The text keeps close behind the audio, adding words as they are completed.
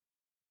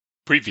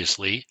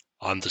Previously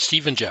on the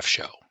Steve and Jeff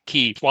Show,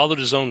 he swallowed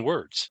his own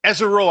words.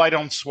 As a rule, I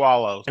don't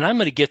swallow. And I'm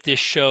going to get this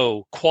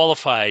show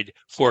qualified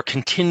for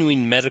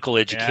continuing medical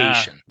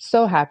education.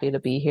 So happy to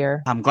be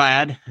here. I'm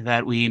glad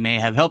that we may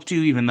have helped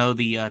you, even though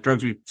the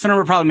drugs we sent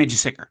over probably made you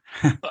sicker.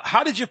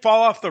 How did you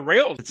fall off the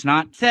rails? It's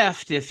not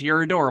theft if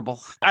you're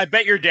adorable. I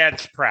bet your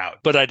dad's proud.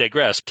 But I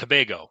digress.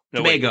 Tobago.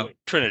 Tobago. Wait,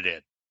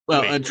 Trinidad.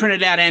 Well,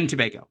 Trinidad and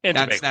Tobago.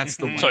 Tobago. That's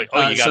the one. So, you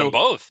got them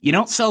both. You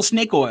don't sell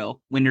snake oil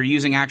when you're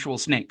using actual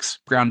snakes.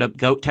 Ground up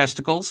goat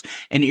testicles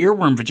and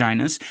earworm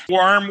vaginas.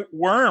 Worm.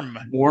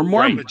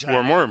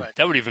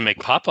 That would even make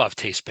pop-off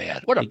taste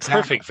bad. What a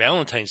perfect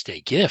Valentine's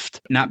Day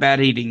gift. Not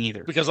bad eating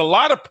either. Because a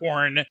lot of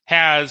porn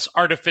has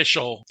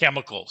artificial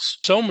chemicals.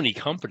 So many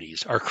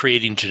companies are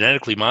creating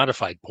genetically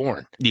modified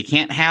porn. You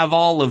can't have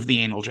all of the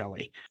anal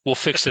jelly. We'll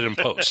fix it in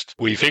post.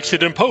 We fix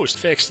it in post.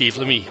 Fix, Steve.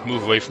 Let me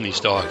move away from these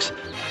dogs.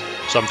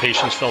 Some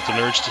patients felt an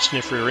urge to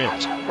sniff rear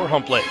ends or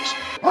hump legs.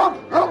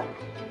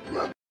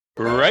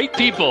 Right,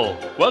 people.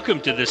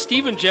 Welcome to the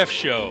Steve and Jeff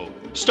Show,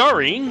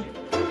 starring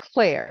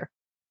Claire.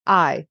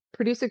 I,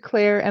 producer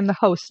Claire, and the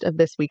host of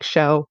this week's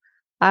show.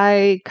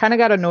 I kind of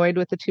got annoyed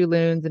with the two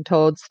loons and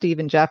told Steve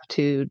and Jeff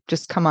to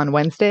just come on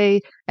Wednesday,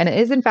 and it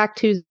is in fact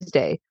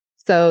Tuesday.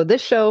 So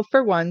this show,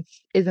 for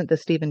once, isn't the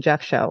Steve and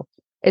Jeff Show.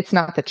 It's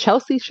not the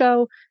Chelsea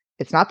Show.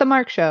 It's not the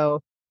Mark Show.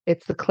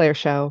 It's the Claire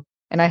Show,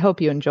 and I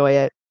hope you enjoy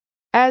it.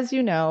 As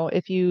you know,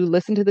 if you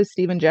listen to the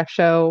Steve and Jeff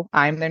Show,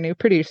 I'm their new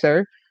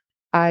producer.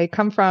 I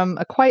come from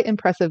a quite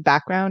impressive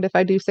background, if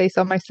I do say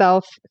so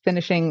myself,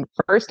 finishing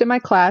first in my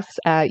class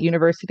at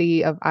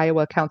University of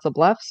Iowa Council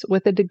Bluffs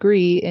with a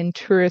degree in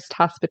tourist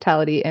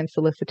hospitality and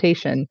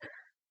solicitation.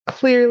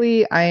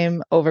 Clearly, I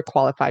am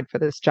overqualified for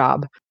this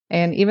job.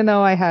 And even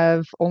though I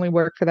have only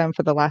worked for them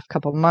for the last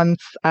couple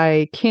months,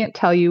 I can't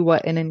tell you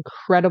what an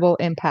incredible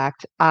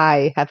impact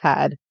I have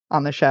had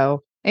on the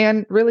show,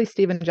 and really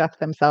Steve and Jeff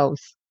themselves.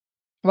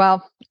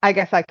 Well, I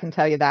guess I can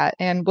tell you that,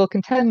 and we'll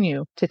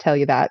continue to tell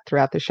you that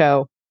throughout the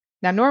show.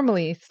 Now,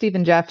 normally, Steve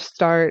and Jeff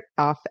start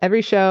off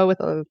every show with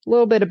a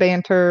little bit of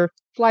banter,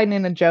 sliding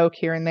in a joke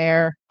here and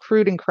there,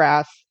 crude and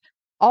crass,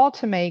 all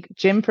to make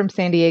Jim from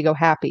San Diego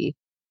happy.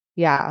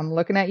 Yeah, I'm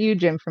looking at you,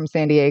 Jim from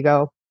San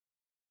Diego.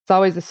 It's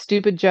always a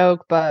stupid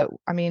joke, but,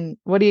 I mean,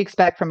 what do you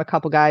expect from a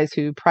couple guys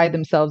who pride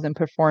themselves in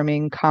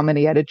performing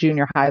comedy at a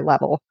junior high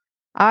level?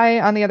 I,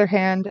 on the other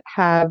hand,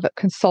 have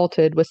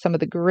consulted with some of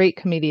the great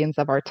comedians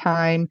of our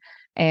time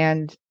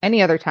and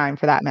any other time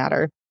for that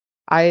matter.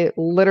 I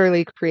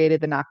literally created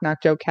the knock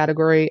knock joke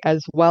category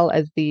as well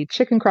as the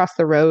chicken cross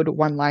the road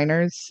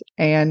one-liners.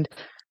 And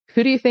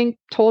who do you think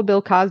told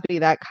Bill Cosby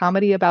that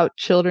comedy about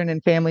children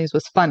and families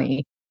was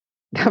funny?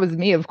 That was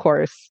me, of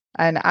course.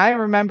 And I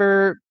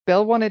remember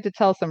Bill wanted to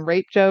tell some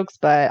rape jokes,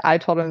 but I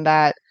told him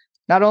that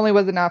not only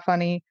was it not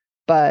funny,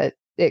 but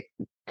it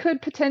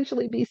could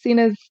potentially be seen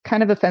as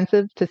kind of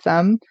offensive to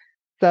some.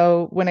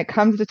 So when it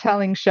comes to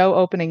telling show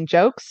opening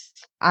jokes,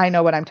 I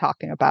know what I'm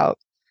talking about.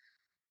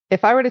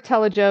 If I were to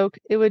tell a joke,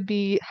 it would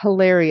be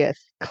hilarious,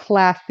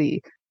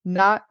 classy,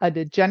 not a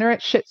degenerate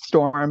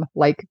shitstorm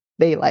like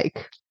they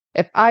like.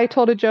 If I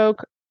told a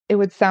joke, it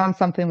would sound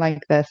something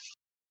like this.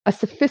 A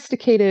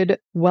sophisticated,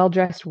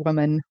 well-dressed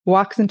woman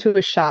walks into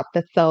a shop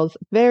that sells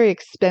very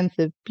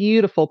expensive,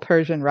 beautiful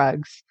Persian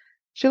rugs.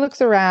 She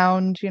looks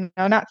around,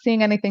 not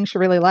seeing anything she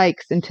really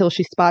likes until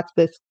she spots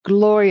this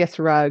glorious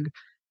rug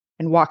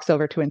and walks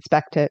over to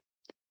inspect it.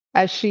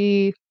 As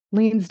she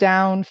leans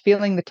down,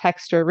 feeling the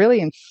texture, really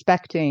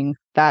inspecting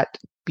that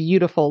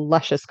beautiful,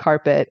 luscious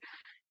carpet,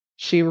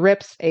 she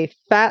rips a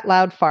fat,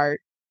 loud fart.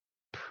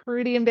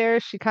 Pretty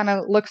embarrassed, she kind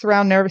of looks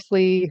around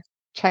nervously,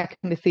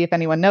 checking to see if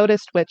anyone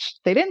noticed, which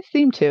they didn't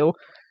seem to.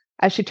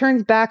 As she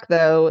turns back,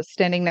 though,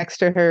 standing next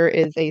to her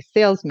is a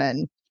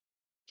salesman.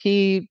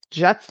 He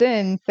juts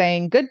in,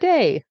 saying, "Good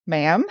day,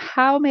 ma'am.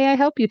 How may I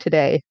help you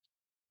today?"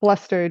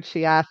 Flustered,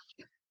 she asks,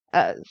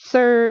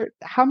 "Sir,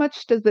 how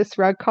much does this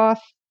rug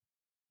cost?"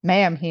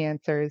 "Ma'am," he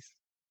answers,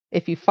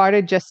 "if you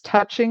farted just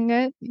touching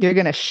it, you're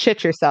going to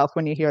shit yourself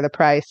when you hear the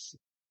price."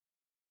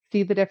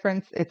 See the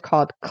difference? It's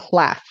called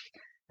class.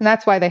 And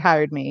that's why they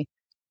hired me.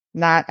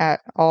 Not at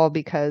all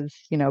because,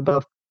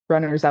 both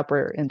runners-up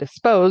were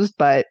indisposed,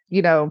 but,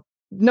 no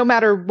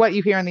matter what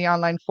you hear in the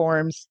online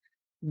forums,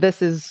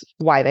 this is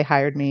why they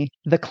hired me,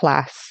 the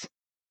class.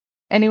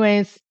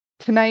 Anyways,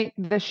 tonight,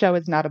 this show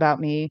is not about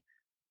me.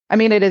 I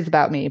mean, it is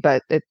about me,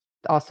 but it's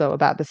also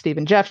about the Steve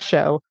and Jeff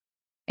Show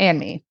and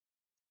me.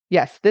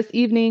 Yes, this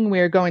evening,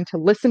 we're going to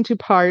listen to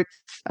parts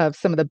of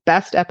some of the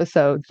best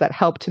episodes that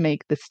helped to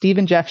make the Steve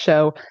and Jeff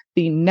Show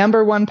the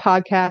 #1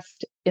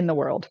 podcast in the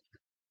world.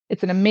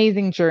 It's an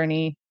amazing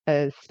journey,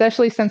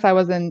 especially since I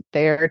wasn't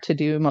there to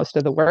do most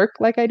of the work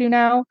like I do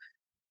now.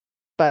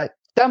 But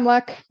dumb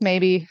luck,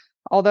 maybe.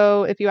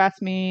 Although, if you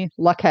ask me,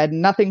 luck had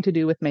nothing to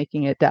do with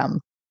making it dumb.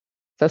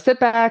 So sit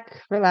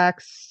back,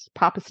 relax,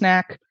 pop a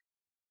snack,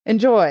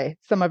 enjoy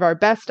some of our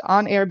best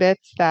on-air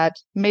bits that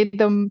made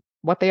them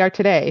what they are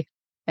today.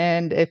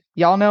 And if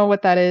y'all know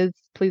what that is,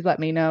 please let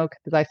me know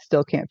because I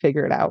still can't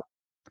figure it out.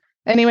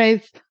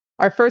 Anyways,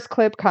 Our first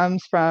clip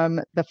comes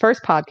from the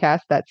first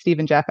podcast that Steve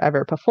and Jeff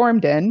ever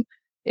performed in.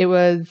 It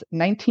was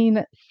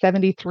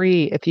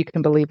 1973, if you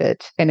can believe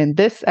it. And in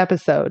this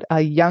episode,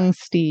 a young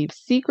Steve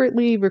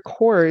secretly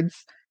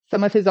records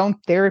some of his own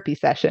therapy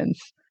sessions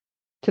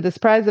to the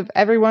surprise of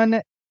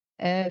everyone,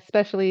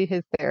 especially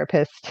his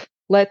therapist.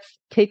 Let's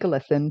take a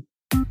listen.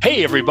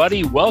 Hey,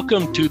 everybody.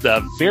 Welcome to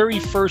the very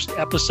first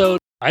episode.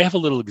 I have a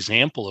little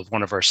example of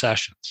one of our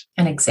sessions.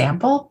 An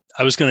example?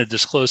 I was going to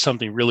disclose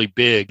something really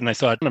big, and I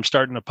thought, I'm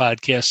starting a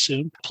podcast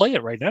soon. Play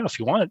it right now if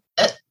you want.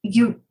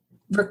 You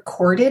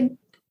recorded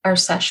our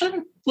session?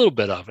 A little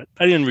bit of it.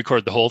 I didn't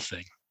record the whole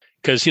thing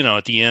because,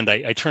 at the end,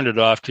 I turned it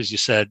off because you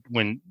said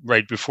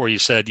right before you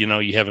said,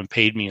 you haven't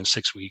paid me in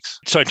 6 weeks.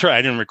 So I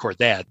didn't record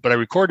that, but I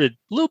recorded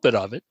a little bit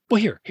of it.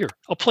 Well, here,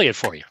 I'll play it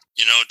for you.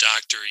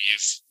 Doctor, you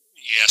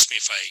asked me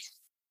if I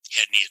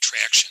had any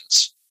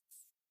attractions.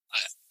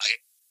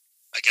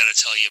 I got to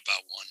tell you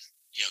about one,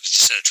 because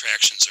you said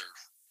attractions are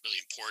really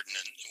important.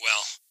 And,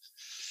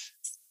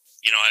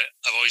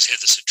 I've always had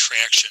this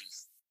attraction,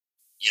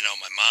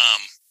 my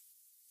mom.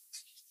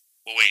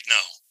 Well, wait, no,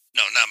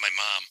 not my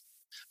mom.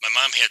 My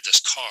mom had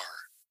this car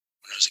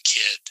when I was a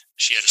kid.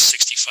 She had a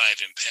 65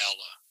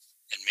 Impala,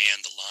 and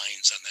man, the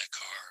lines on that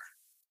car.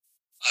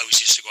 I always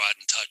used to go out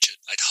and touch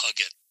it. I'd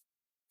hug it.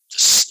 The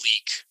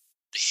sleek,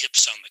 the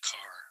hips on the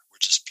car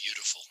were just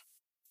beautiful.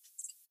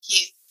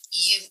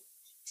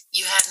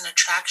 You had an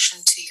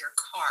attraction to your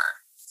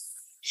car.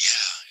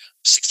 Yeah,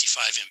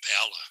 65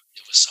 Impala.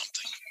 It was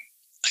something.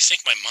 I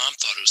think my mom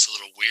thought it was a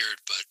little weird,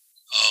 but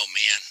oh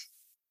man,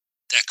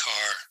 that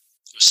car.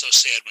 It was so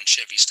sad when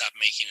Chevy stopped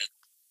making it.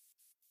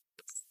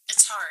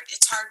 It's hard.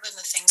 It's hard when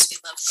the things we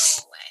love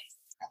go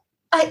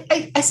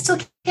away. I still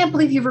can't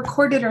believe you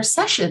recorded our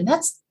session.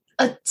 That's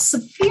a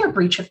severe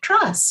breach of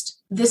trust.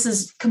 This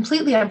is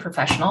completely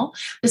unprofessional.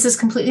 This is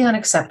completely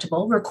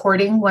unacceptable.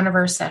 Recording one of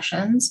our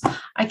sessions.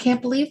 I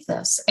can't believe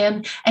this.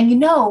 And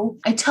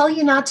I tell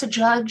you not to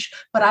judge,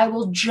 but I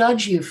will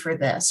judge you for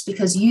this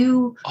because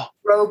you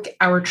broke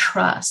our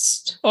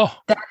trust.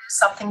 That is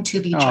something to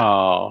be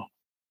judged.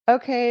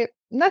 Okay,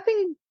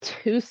 nothing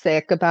too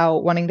sick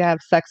about wanting to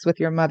have sex with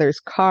your mother's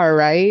car,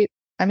 right?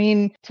 I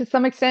mean, to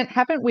some extent,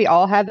 haven't we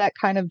all had that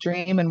kind of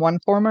dream in one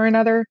form or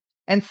another?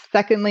 And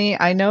secondly,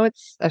 I know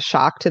it's a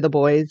shock to the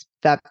boys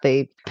that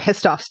they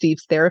pissed off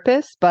Steve's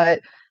therapist,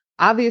 but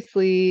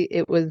obviously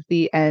it was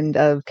the end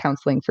of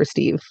counseling for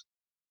Steve.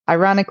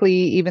 Ironically,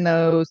 even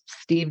though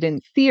Steve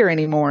didn't see her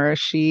anymore,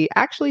 she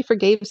actually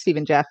forgave Steve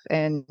and Jeff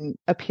and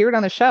appeared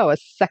on the show a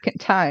second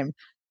time.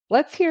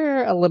 Let's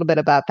hear a little bit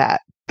about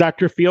that.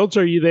 Dr. Fields,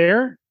 are you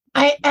there?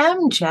 I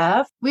am,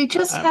 Jeff. We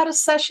just had a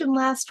session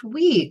last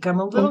week. I'm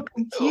a little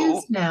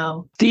confused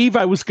now. Steve,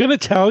 I was going to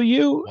tell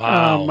you,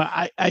 wow.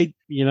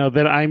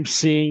 That I'm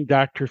seeing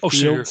Dr.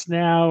 Fields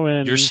now.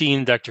 And you're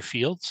seeing Dr.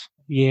 Fields?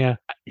 Yeah.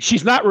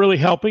 She's not really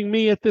helping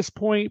me at this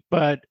point,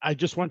 but I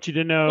just want you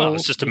to know. Well,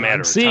 it's just a matter I'm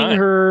of seeing time.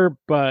 her,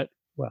 but,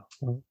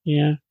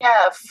 yeah.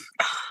 Jeff,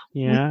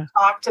 Yeah. we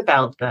talked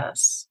about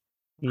this.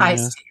 Yeah. Hi,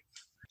 Steve.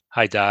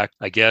 Hi, Doc.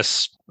 I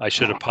guess I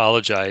should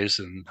apologize,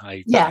 and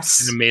I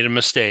Yes. made a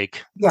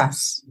mistake.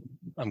 Yes.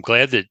 I'm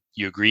glad that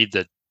you agreed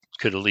that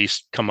could at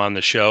least come on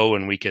the show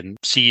and we can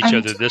see each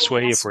other this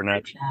way if we're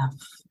not. Jeff.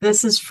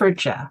 This is for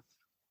Jeff.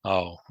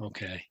 Oh,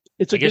 okay.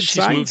 It's a I guess good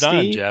she's sign, moved on,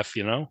 Steve. Jeff,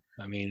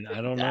 I mean,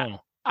 I don't know.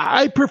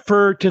 I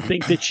prefer to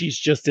think that she's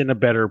just in a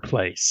better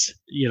place.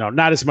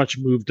 Not as much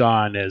moved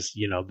on as,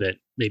 that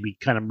maybe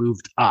kind of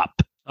moved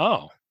up.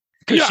 Oh.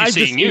 Because she's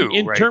seeing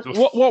you, right?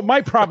 Well,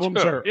 my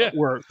problems Sure, yeah.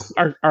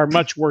 are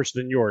much worse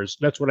than yours.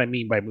 That's what I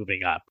mean by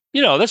moving up.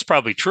 That's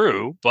probably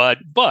true, but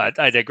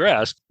I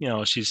digress.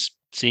 She's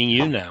seeing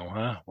you now.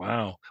 Huh?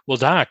 Wow. Well,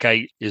 Doc,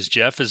 is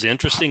Jeff as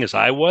interesting as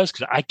I was?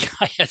 Because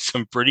I had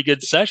some pretty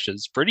good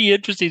sessions, pretty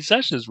interesting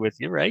sessions with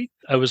you, right?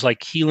 I was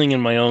like healing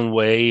in my own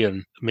way,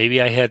 and maybe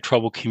I had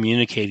trouble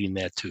communicating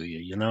that to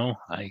you,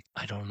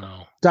 I don't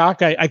know.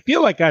 Doc, I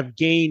feel like I've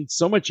gained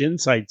so much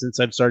insight since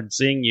I've started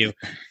seeing you.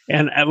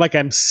 And like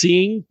I'm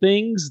seeing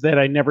things that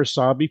I never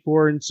saw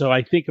before. And so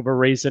I think of a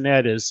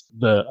raisinette as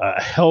the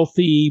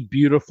healthy,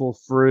 beautiful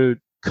fruit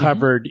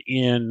covered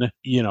in,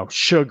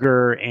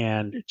 sugar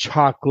and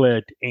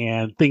chocolate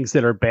and things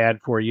that are bad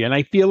for you. And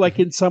I feel like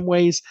in some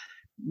ways,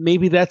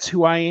 maybe that's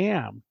who I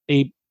am,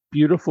 a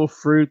beautiful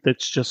fruit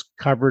that's just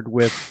covered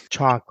with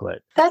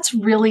chocolate. That's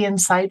really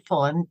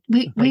insightful. And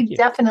we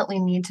definitely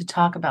need to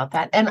talk about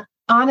that. And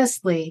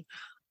honestly,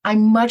 I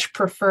much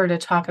prefer to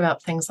talk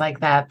about things like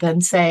that than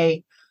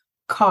say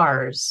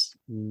cars.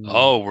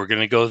 Oh, we're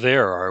going to go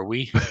there, are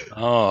we?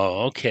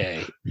 Oh,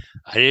 okay.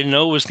 I didn't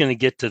know it was going to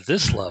get to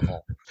this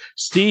level.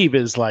 Steve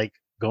is like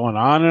going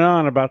on and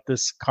on about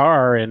this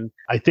car. And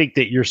I think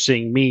that you're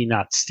seeing me,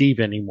 not Steve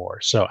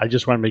anymore. So I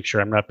just want to make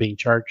sure I'm not being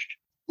charged.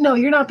 No,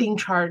 you're not being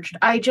charged.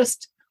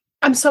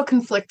 I'm so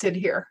conflicted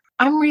here.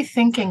 I'm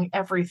rethinking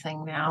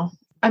everything now.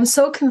 I'm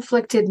so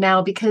conflicted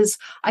now because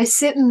I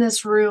sit in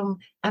this room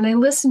and I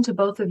listen to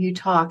both of you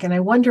talk and I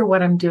wonder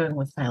what I'm doing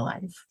with my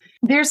life.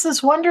 There's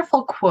this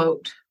wonderful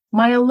quote,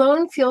 "My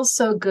alone feels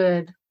so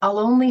good. I'll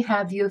only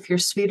have you if you're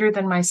sweeter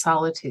than my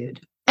solitude."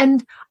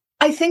 And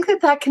I think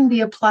that can be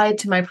applied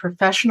to my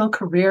professional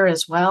career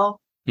as well.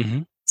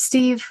 Mm-hmm.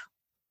 Steve,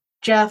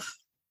 Jeff,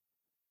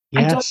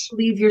 I don't Yes.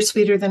 believe you're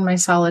sweeter than my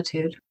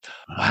solitude.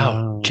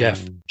 Wow, Oh.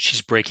 Jeff,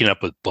 she's breaking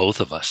up with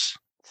both of us.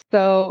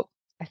 So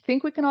I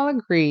think we can all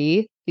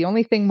agree the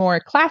only thing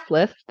more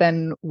classless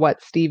than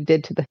what Steve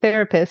did to the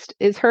therapist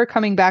is her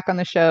coming back on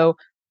the show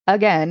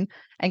again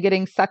and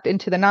getting sucked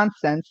into the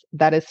nonsense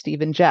that is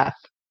Steve and Jeff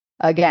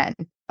again.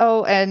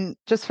 Oh, and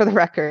just for the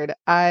record,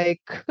 I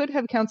could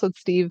have counseled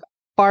Steve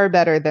far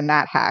better than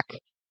that hack.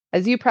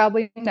 As you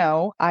probably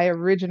know, I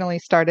originally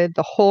started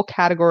the whole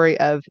category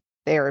of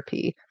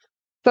therapy,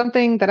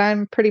 something that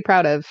I'm pretty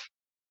proud of.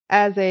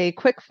 As a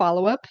quick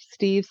follow-up,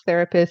 Steve's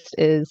therapist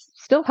is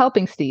still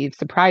helping Steve,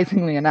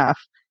 surprisingly enough.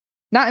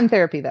 Not in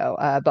therapy, though,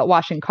 but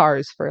washing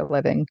cars for a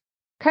living.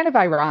 Kind of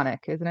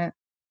ironic, isn't it?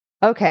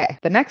 Okay,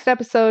 the next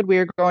episode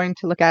we're going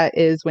to look at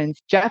is when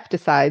Jeff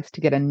decides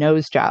to get a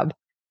nose job.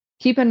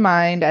 Keep in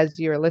mind, as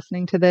you're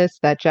listening to this,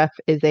 that Jeff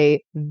is a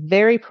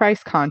very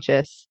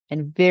price-conscious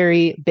and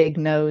very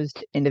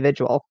big-nosed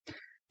individual.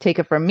 Take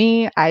it from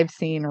me, I've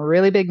seen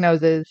really big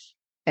noses,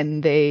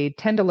 and they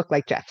tend to look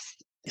like Jeff's.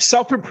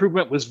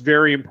 Self-improvement was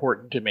very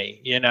important to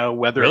me,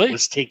 whether Really? it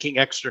was taking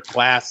extra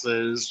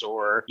classes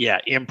or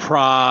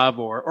improv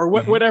or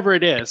Mhm. whatever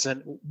it is.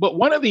 But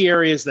one of the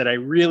areas that I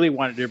really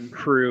wanted to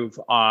improve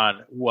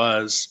on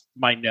was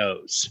my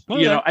nose.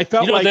 Well, I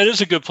felt like that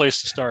is a good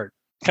place to start.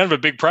 Kind of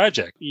a big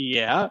project.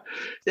 yeah,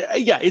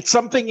 it's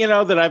something,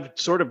 that I've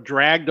sort of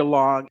dragged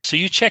along. So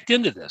you checked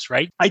into this,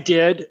 right? I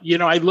did,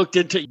 I looked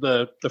into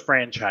the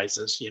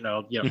franchises,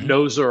 Mhm.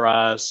 Nose or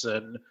Us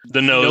and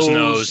The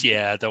nose,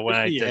 yeah, the one.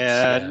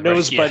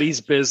 Nose right,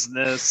 Buddies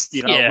Business,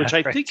 Yeah, which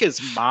I right. think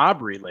is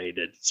mob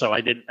related. So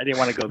I didn't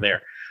want to go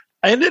there.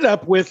 I ended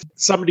up with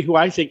somebody who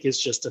I think is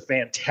just a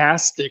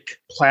fantastic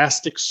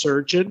plastic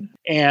surgeon,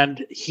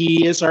 and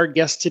he is our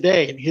guest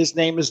today. And his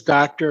name is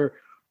Dr.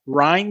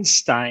 Rhino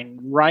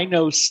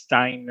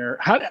Steiner.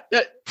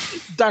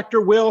 Dr.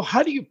 Will,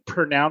 how do you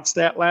pronounce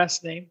that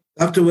last name?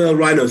 Dr. Will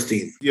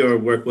Rhinostein, your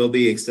work will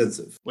be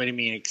extensive. What do you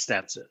mean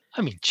extensive?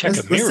 I mean, check a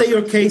Let's mirror. say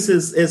your case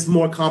is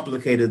more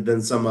complicated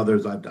than some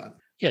others I've done.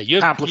 Yeah, you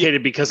have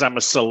Complicated because I'm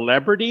a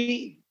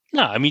celebrity?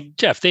 No, I mean,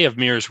 Jeff, they have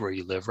mirrors where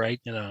you live, right?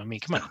 I mean,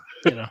 come on.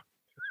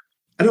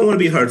 I don't want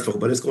to be hurtful,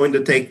 but it's going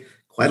to take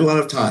quite a lot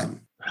of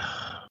time.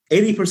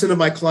 80% of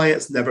my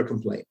clients never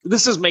complain.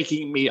 This is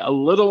making me a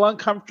little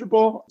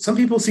uncomfortable, Some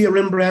people see a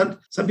Rembrandt,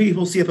 some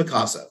people see a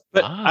Picasso.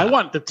 but I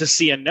want them to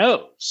see a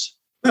nose.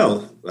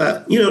 Well,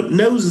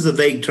 nose is a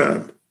vague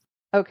term.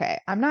 Okay,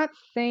 I'm not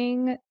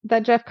saying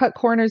that Jeff cut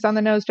corners on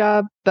the nose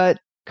job, but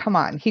come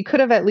on, he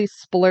could have at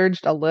least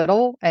splurged a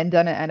little and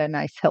done it at a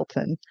nice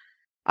Hilton.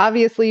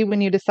 Obviously,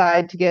 when you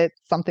decide to get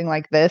something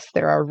like this,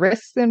 there are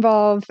risks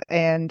involved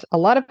and a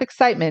lot of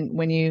excitement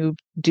when you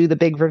do the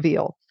big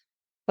reveal.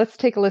 Let's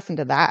take a listen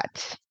to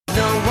that.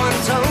 No one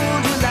told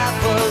you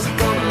life was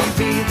gonna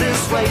be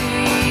this way.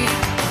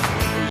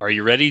 Are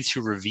you ready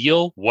to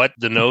reveal what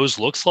the nose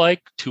looks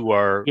like to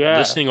our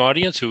listening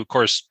audience, who, of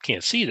course,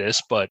 can't see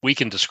this, but we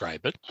can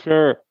describe it?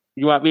 Sure.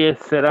 You want me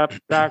to sit up,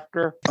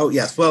 doctor? Oh,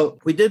 yes. Well,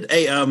 we did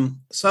a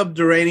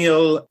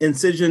subdermal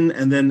incision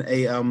and then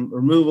a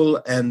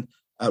removal and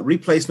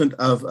replacement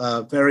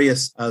of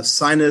various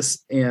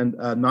sinus and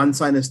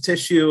non-sinus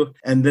tissue,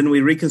 and then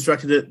we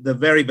reconstructed it the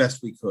very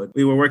best we could.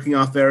 We were working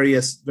off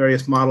various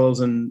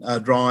models and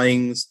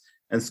drawings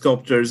and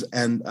sculptures,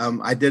 and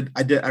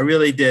I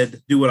really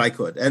did do what I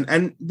could.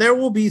 And there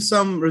will be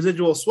some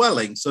residual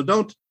swelling, so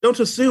don't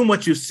assume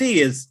what you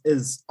see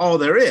is all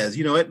there is.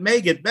 It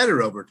may get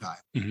better over time.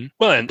 Mm-hmm.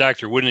 Well, and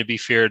doctor, wouldn't it be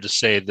fair to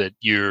say that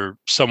you're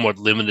somewhat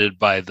limited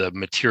by the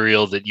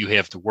material that you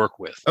have to work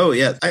with? Oh,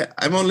 yes.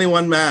 I'm only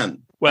one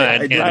man.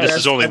 Well, and this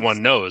is only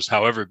one nose,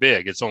 however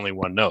big, it's only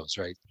one nose,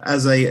 right?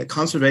 As a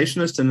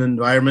conservationist and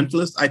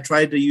environmentalist, I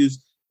tried to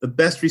use the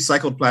best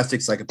recycled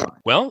plastics I could find.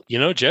 Well,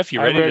 Jeff, you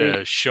ready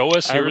to show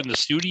us here in the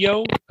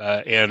studio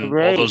and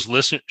all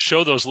those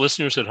show those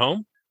listeners at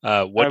home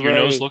what your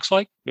nose looks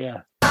like?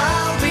 Yeah.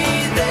 I'll be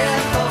there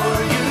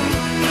for you.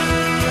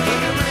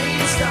 When the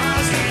rain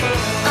starts to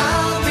fall,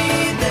 I'll be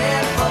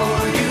there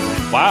for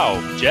you.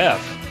 Wow, Jeff.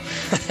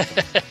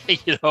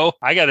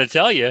 I got to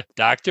tell you,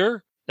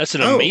 doctor, that's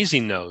an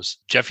amazing nose.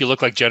 Jeff, you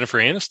look like Jennifer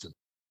Aniston.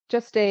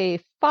 Just a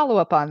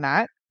follow-up on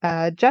that.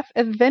 Jeff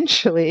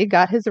eventually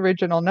got his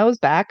original nose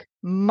back,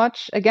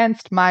 much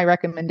against my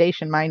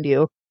recommendation, mind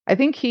you. I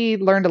think he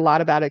learned a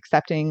lot about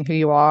accepting who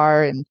you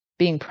are and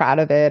being proud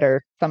of it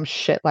or some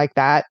shit like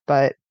that.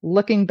 But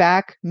looking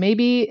back,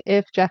 maybe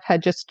if Jeff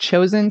had just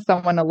chosen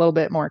someone a little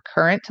bit more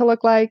current to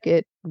look like,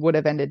 it would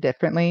have ended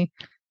differently.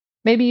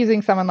 Maybe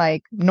using someone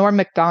like Norm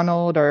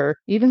Macdonald or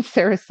even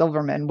Sarah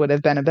Silverman would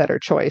have been a better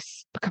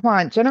choice. But come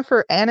on,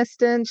 Jennifer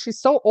Aniston, she's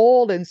so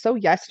old and so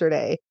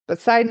yesterday. But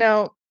side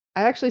note,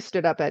 I actually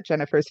stood up at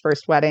Jennifer's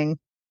first wedding.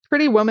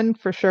 Pretty Woman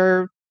for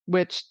sure,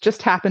 which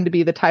just happened to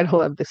be the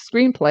title of the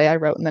screenplay I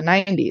wrote in the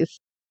 90s.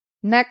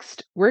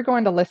 Next, we're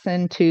going to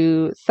listen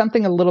to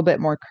something a little bit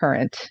more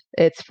current.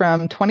 It's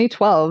from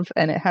 2012,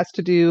 and it has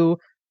to do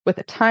with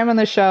a time on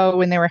the show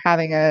when they were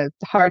having a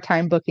hard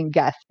time booking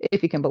guests,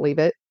 if you can believe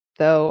it.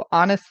 Though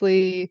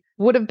honestly,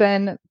 would have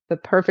been the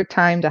perfect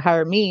time to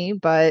hire me,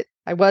 but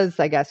I was,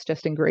 I guess,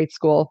 just in grade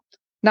school.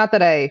 Not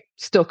that I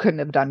still couldn't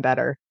have done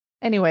better.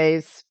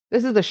 Anyways,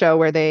 this is the show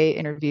where they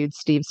interviewed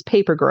Steve's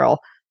paper girl,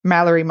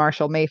 Mallory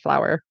Marshall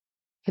Mayflower.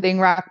 Hitting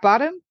rock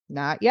bottom?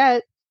 Not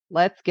yet.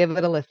 Let's give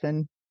it a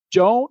listen.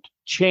 Don't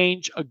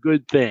change a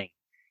good thing.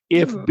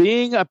 If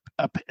being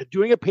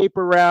doing a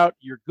paper route,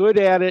 you're good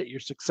at it, you're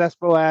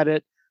successful at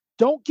it,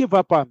 don't give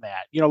up on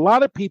that. A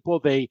lot of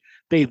people they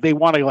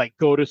want to like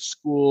go to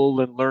school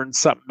and learn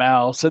something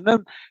else, and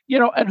then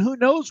and who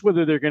knows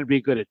whether they're going to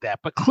be good at that.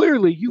 But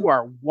clearly, you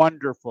are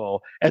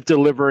wonderful at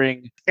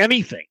delivering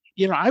anything.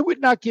 I would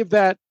not give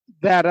that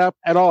up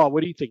at all.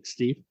 What do you think,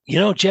 Steve?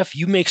 Jeff,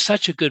 you make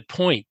such a good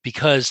point,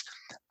 because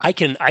I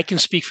can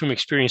speak from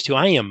experience too.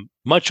 I am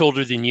much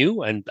older than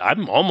you, and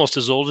I'm almost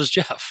as old as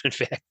Jeff, in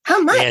fact.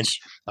 How much?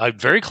 And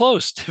very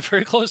close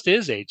to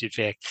his age, in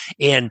fact.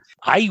 And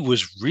I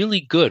was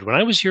really good. When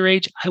I was your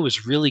age, I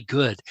was really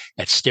good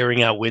at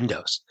staring out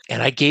windows.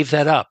 And I gave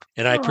that up,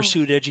 and I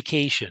pursued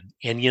education.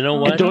 And you know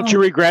what? And don't you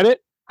regret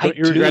it? Don't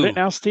you regret it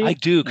now, Steve? I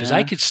do, because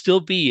I could still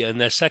be in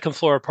the second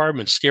floor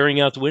apartment staring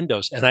out the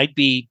windows, and I'd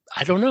be,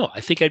 I don't know,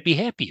 I think I'd be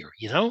happier,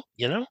 you know?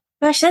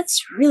 Gosh,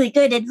 that's really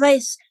good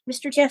advice,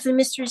 Mr. Jeff and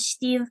Mr.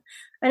 Steve.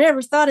 I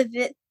never thought of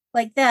it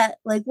like that.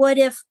 Like, what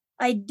if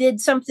I did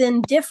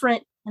something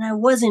different and I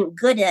wasn't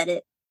good at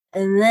it?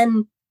 And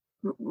then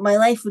my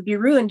life would be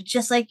ruined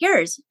just like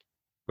yours.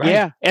 Right.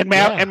 Yeah. And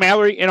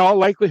Mallory, in all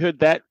likelihood,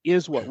 that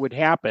is what would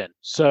happen.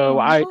 So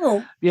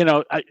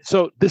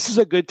so this is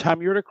a good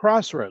time. You're at a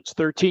crossroads,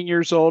 13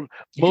 years old.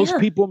 Most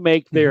people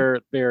make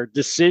their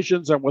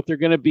decisions on what they're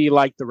going to be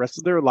like the rest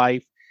of their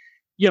life,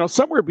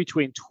 somewhere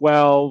between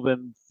 12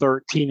 and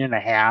 13 and a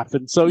half.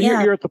 And so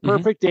you're at the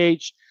perfect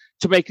age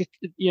to make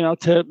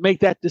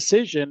that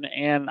decision.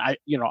 And I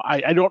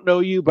don't know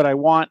you, but I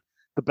want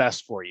the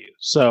best for you.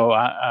 So,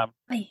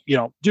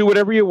 do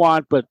whatever you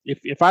want. But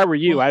if I were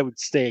you, I would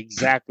stay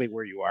exactly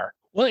where you are.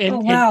 Well,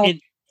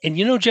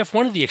 and Jeff,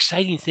 one of the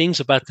exciting things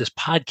about this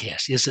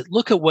podcast is that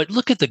look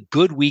at the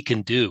good we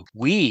can do.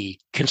 We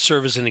can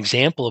serve as an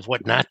example of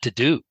what not to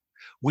do.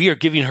 We are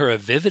giving her a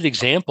vivid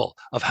example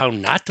of how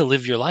not to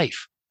live your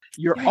life.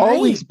 You're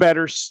always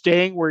better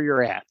staying where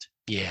you're at.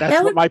 Yeah.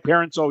 That's what my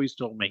parents always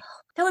told me.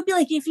 That would be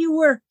like if you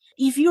were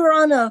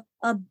on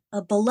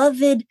a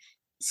beloved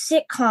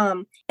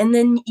sitcom and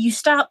then you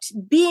stopped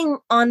being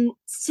on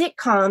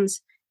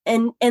sitcoms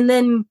and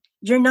then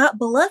you're not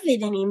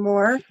beloved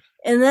anymore.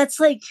 And that's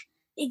like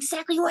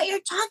exactly what you're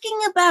talking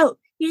about.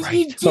 You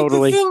did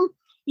totally. the thing,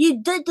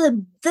 you did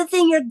the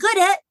thing you're good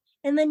at,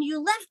 and then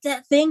you left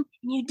that thing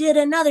and you did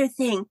another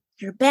thing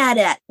you're bad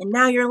at, and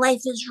now your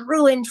life is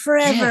ruined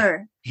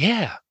forever.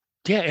 Yeah.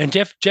 And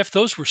Jeff,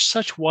 those were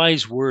such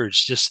wise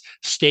words. Just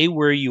stay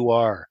where you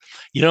are.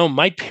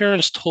 My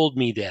parents told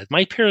me that.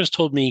 My parents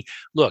told me,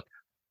 look,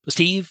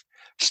 Steve,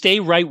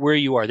 stay right where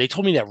you are. They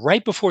told me that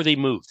right before they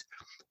moved.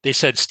 They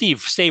said,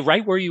 Steve, stay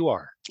right where you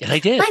are. And I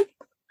did. My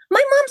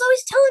mom's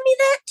always telling me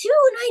that too,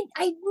 and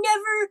I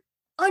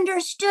never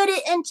understood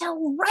it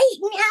until right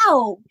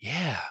now.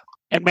 Yeah.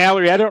 And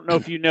Mallory, I don't know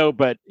if you know,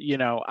 but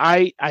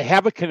I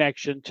have a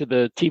connection to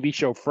the TV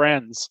show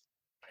Friends.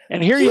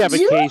 And here you have a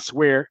case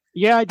where,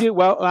 I do.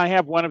 Well, I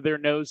have one of their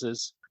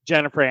noses,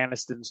 Jennifer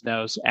Aniston's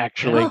nose,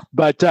 actually. Oh.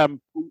 But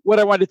what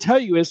I want to tell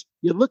you is,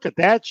 you look at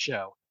that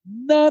show,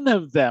 none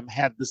of them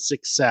had the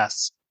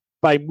success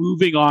by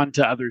moving on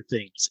to other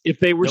things. If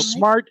they were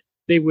smart,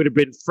 they would have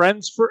been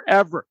friends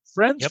forever.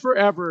 Friends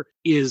forever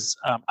is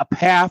a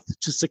path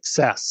to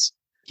success.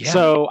 Yeah.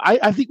 So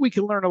I think we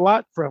can learn a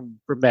lot from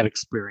that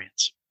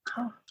experience.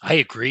 Oh. I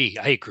agree.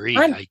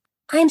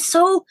 I'm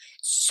so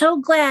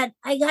glad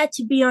I got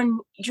to be on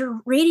your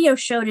radio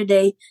show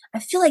today. I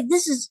feel like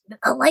this is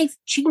a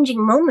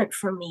life-changing moment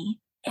for me.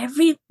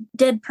 Every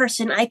dead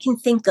person I can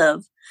think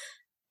of,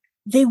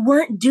 they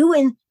weren't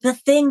doing the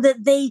thing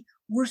that they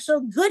were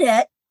so good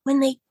at when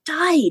they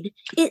died.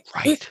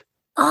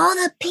 All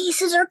the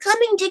pieces are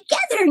coming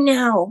together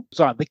now.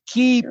 So the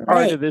key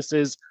part of this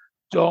is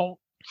don't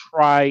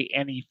try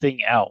anything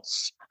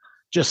else.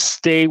 Just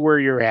stay where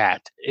you're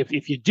at.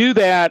 If you do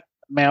that,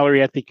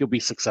 Mallory, I think you'll be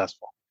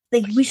successful.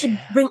 Like we should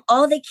bring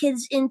all the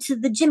kids into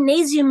the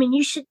gymnasium and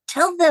you should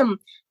tell them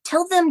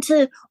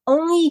to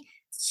only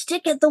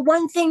stick at the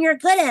one thing you're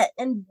good at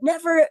and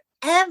never,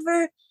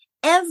 ever,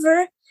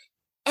 ever,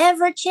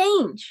 ever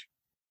change.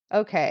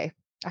 Okay.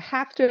 I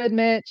have to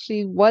admit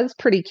she was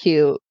pretty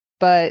cute,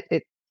 but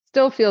it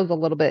still feels a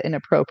little bit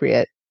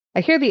inappropriate.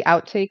 I hear the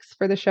outtakes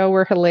for the show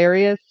were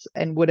hilarious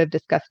and would have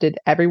disgusted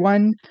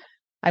everyone.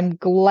 I'm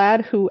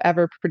glad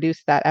whoever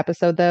produced that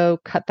episode, though,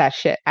 cut that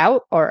shit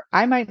out, or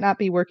I might not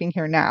be working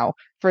here now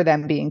for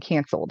them being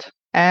canceled.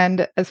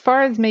 And as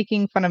far as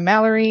making fun of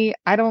Mallory,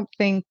 I don't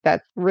think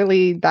that's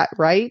really that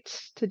right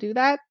to do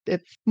that.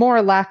 It's more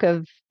a lack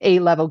of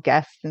A-level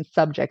guests and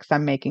subjects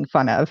I'm making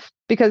fun of.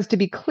 Because to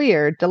be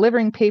clear,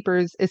 delivering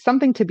papers is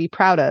something to be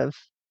proud of,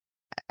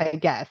 I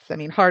guess. I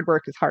mean, hard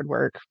work is hard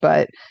work,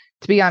 but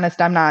To be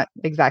honest, I'm not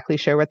exactly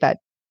sure what that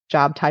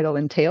job title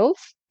entails.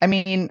 I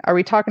mean, are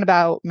we talking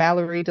about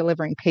Mallory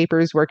delivering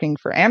papers working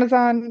for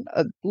Amazon?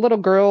 A little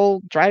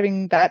girl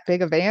driving that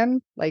big a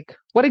van? Like,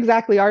 what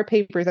exactly are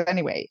papers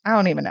anyway? I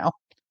don't even know.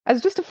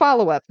 As just a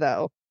follow-up,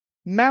 though,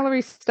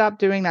 Mallory stopped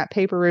doing that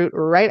paper route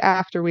right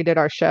after we did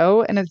our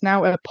show and is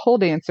now a pole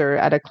dancer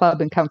at a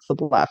club in Council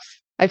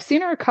Bluffs. I've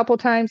seen her a couple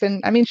times,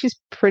 and I mean, she's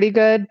pretty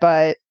good,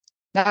 but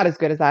not as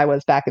good as I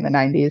was back in the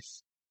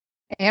 90s.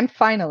 And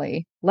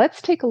finally,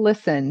 let's take a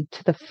listen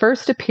to the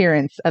first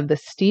appearance of the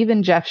Steve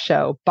and Jeff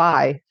show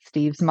by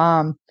Steve's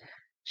mom.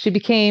 She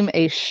became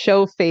a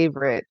show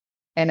favorite.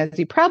 And as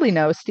you probably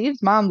know,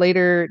 Steve's mom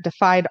later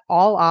defied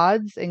all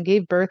odds and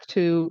gave birth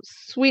to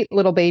sweet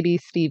little baby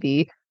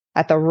Stevie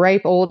at the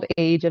ripe old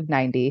age of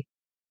 90.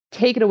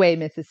 Take it away,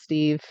 Mrs.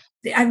 Steve.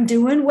 I'm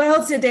doing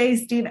well today,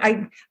 Steve.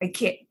 I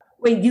can't.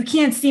 Wait, you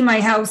can't see my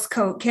house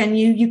coat, can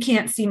you? You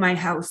can't see my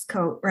house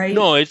coat, right?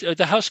 No,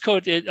 the house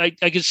coat. I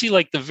can see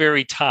like the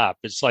very top.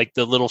 It's like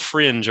the little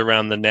fringe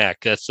around the neck.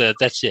 That's it.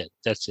 That's it.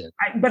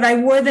 But I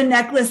wore the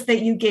necklace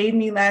that you gave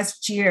me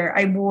last year.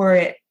 I wore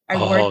it. I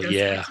wore it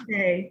just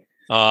today.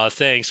 Oh,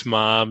 thanks,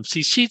 Mom.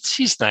 See,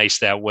 she's nice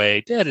that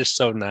way. That is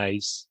so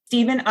nice.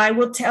 Stephen, I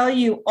will tell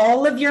you,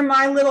 all of your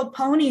My Little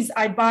Ponies,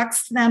 I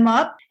boxed them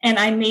up and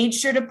I made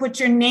sure to put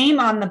your name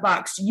on the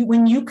box.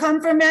 When you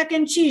come for mac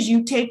and cheese,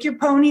 you take your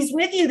ponies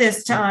with you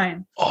this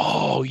time.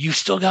 Oh, you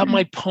still got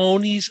my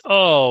ponies?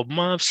 Oh,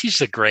 Mom, she's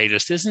the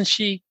greatest, isn't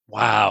she?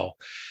 Wow.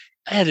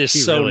 That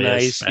is so really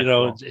nice. You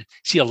know,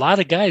 see, a lot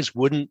of guys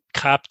wouldn't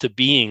cop to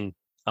being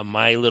a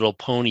My Little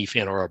Pony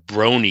fan or a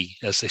brony,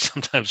 as they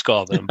sometimes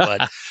call them.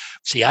 But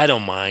see, I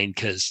don't mind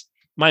because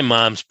my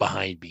mom's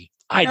behind me.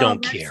 I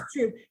don't care.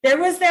 True. There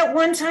was that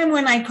one time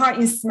when I caught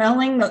you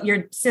smelling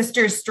your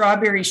sister's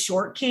strawberry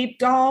shortcake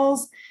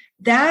dolls.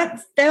 That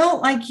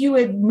felt like you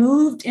had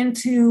moved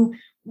into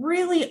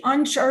really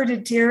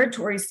uncharted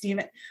territory,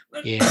 Stephen.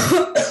 Yeah.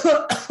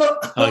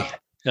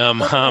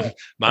 Mom, you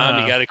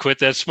got to quit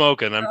that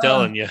smoking. I'm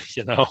telling you,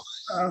 you know.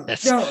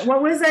 No,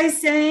 what was I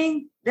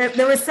saying?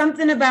 There was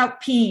something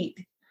about Pete.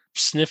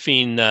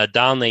 Sniffing a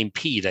doll named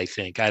Pete, I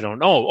think. I don't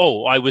know.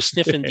 Oh, I was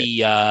sniffing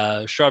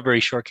the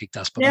strawberry shortcake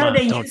dust. But no,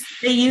 Mom,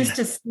 they used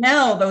to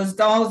smell. Those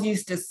dolls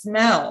used to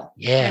smell.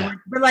 Yeah, they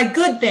were like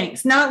good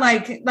things, not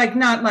like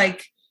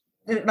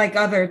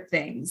other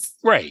things.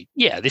 Right.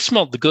 Yeah, they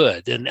smelled the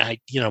good. And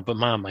but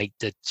Mom,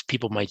 that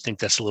people might think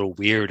that's a little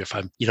weird if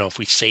if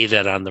we say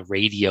that on the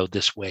radio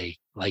this way,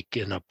 like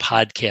in a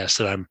podcast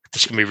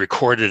that's going to be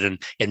recorded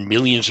and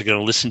millions are going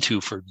to listen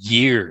to for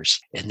years.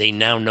 And they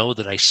now know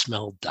that I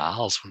smelled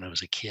dolls when I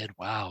was a kid.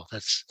 Wow.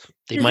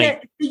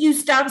 Did you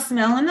stop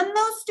smelling them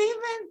though,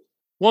 Stephen?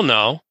 Well,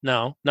 no.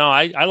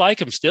 I like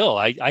them still.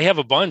 I have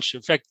a bunch.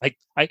 In fact, I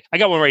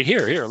got one right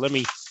here.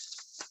 Man,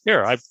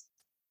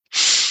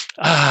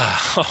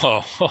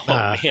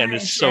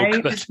 it's so right?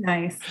 good. It's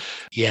nice.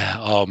 Yeah.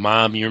 Oh,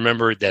 Mom, you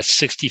remember that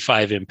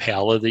 65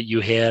 Impala that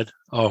you had?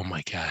 Oh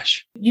my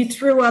gosh. You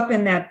threw up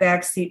in that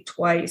back seat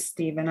twice,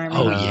 Stephen. I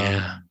remember. Oh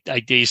yeah.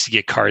 I used to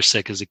get car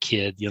sick as a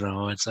kid,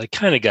 I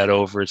kind of got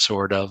over it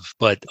sort of,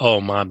 but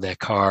oh Mom, that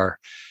car,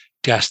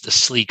 gosh, the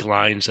sleek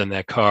lines on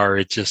that car,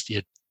 it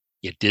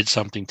did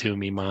something to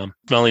me, Mom.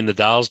 Smelling the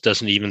dolls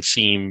doesn't even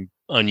seem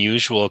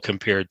unusual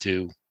compared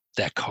to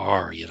that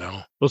car,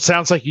 Well, it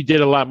sounds like you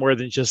did a lot more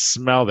than just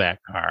smell that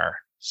car.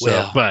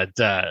 So, I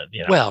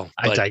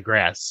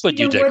digress. But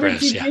you digress. What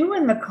did you do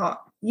in the car?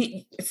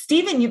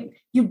 Stephen,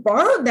 you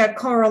borrowed that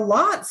car a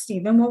lot,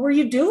 Stephen. What were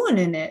you doing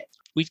in it?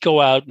 We'd go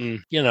out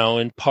and,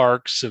 in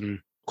parks and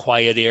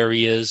quiet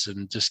areas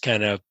and just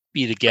kind of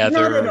be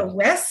together. Not at a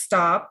rest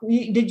stop.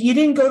 You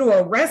didn't go to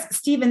a rest,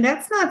 Stephen.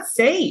 That's not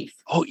safe.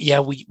 Oh yeah,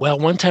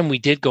 one time we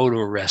did go to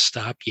a rest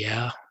stop.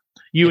 Yeah,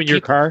 you and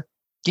your car.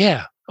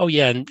 Yeah. Oh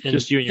yeah, and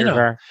just you and your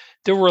car.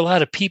 There were a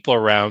lot of people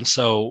around,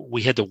 so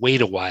we had to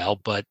wait a while.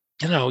 But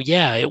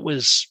it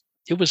was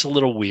a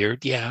little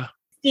weird. Yeah.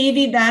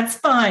 Stevie, that's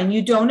fine.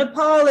 You don't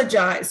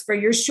apologize for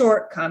your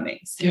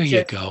shortcomings.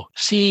 You go.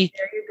 See.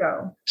 There you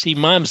go. See,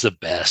 Mom's the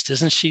best,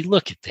 isn't she?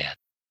 Look at that.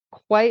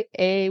 Quite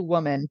a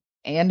woman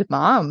and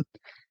mom.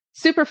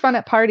 Super fun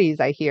at parties,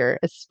 I hear,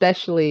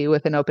 especially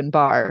with an open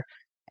bar.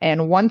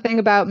 And one thing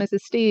about Mrs.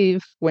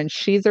 Steve, when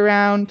she's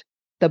around,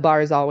 the bar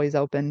is always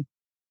open.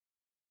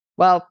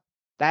 Well,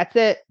 that's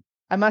it.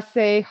 I must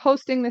say,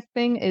 hosting this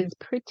thing is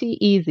pretty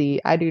easy.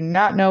 I do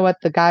not know what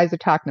the guys are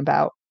talking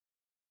about.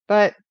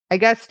 But I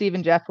guess Steve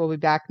and Jeff will be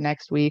back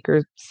next week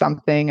or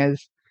something,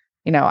 as,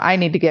 I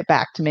need to get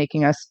back to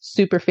making us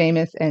super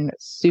famous and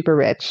super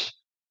rich.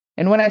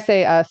 And when I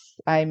say us,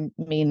 I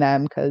mean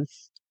them,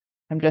 because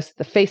I'm just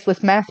the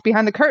faceless mask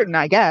behind the curtain,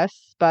 I guess.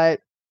 But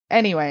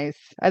anyways,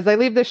 as I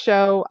leave the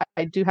show,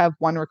 I do have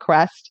one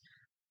request.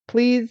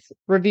 Please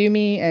review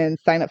me and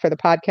sign up for the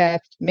podcast.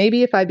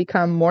 Maybe if I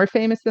become more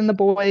famous than the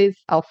boys,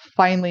 I'll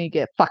finally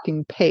get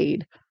fucking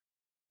paid.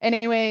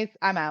 Anyways,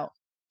 I'm out.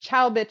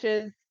 Ciao,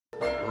 bitches.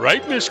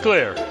 Right, Miss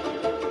Claire?